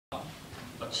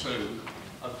2,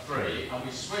 a 3, and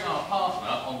we swing our partner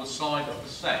on the side of the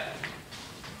set,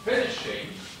 finishing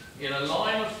in a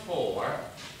line of 4,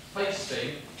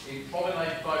 facing in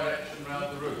promenade direction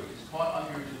round the room. It's quite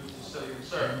unusual in the Sicilian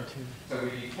circle. So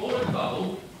we lead forward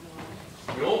double,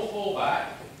 we all fall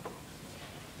back,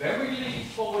 then we lead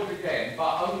forward again,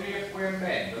 but only if we're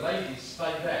men. The ladies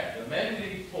stay there. The men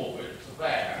lead forward to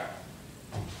there.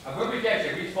 And when we get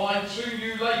here, we find 2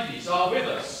 new ladies are with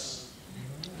us.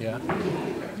 Yeah. 2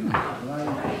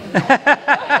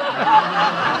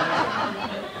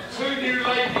 new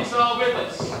ladies are with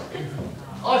us.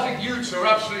 I think you 2 are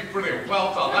absolutely brilliant.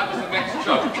 Well done. That was the next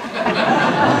joke.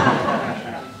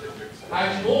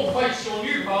 And you all face your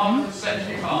new partner and set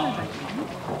your partner.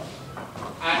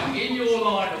 And in your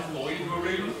line of 4, you do a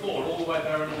reel of 4 all the way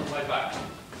there and all the way back.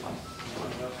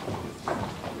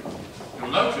 You'll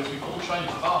notice we've all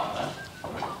changed partner.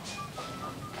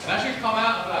 And as you come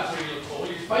out of that reel of 4,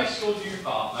 you face your new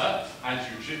partner and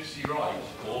you gypsy right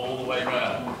all the way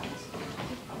round.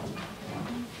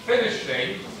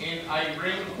 Finishing in a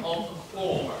ring of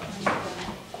 4.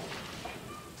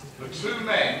 The 2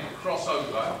 men cross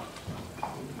over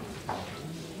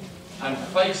and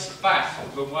face back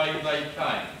the way they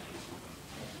came.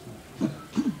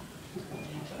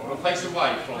 Or face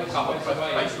away from the couple,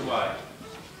 face away.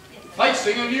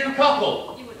 Facing a new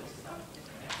couple.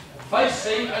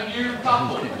 Facing a new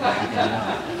couple.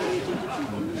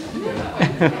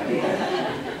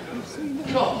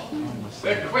 God,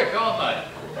 they're quick, aren't they?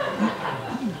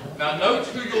 Now note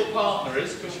who your partner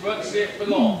is, because you won't see it for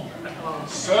long.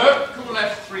 Circle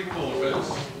left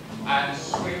 3/4 and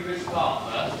swing this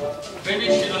partner.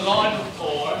 Finish in a line of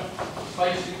 4,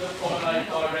 facing the promenade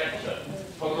direction.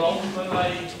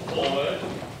 Promenade forward,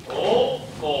 all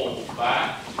fall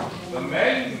back. The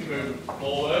men move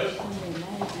forward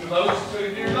to those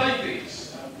 2 new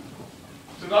ladies.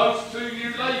 To those 2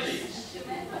 new ladies.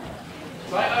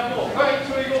 Say no more. Quick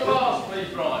to your bars,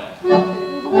 please, Brian.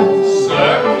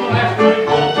 Circle left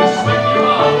 3/4, swing your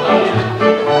partner.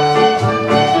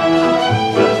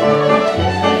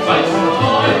 Face the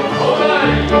line,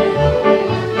 promenade.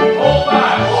 Fall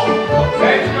back.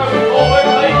 Then go forward,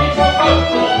 ladies to vote.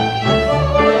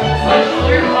 Face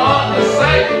your partner,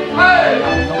 say, hey!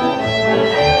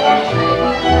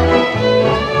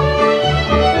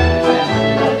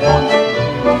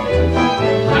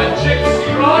 And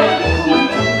gypsy right.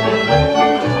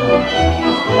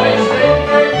 Facing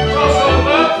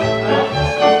crossover.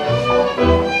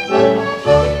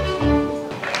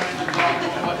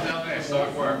 Right down there, so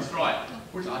it works. Right.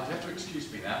 You have to excuse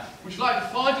me now. Would you like to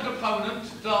find an opponent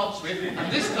to dance with?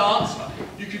 And this dance,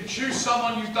 you can choose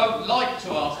someone you don't like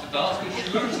to ask to dance because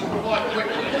you lose them quite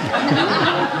quickly.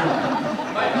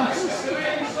 Maybe